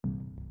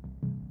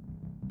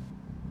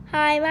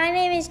Hi, my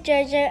name is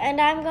Jojo,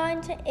 and I'm going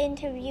to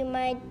interview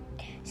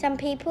some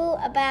people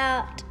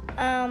about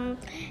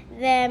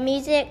their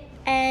music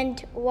and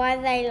why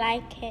they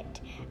like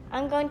it.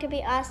 I'm going to be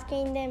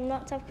asking them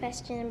lots of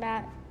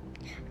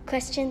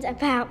questions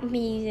about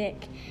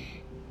music.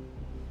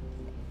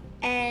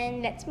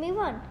 And let's move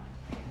on.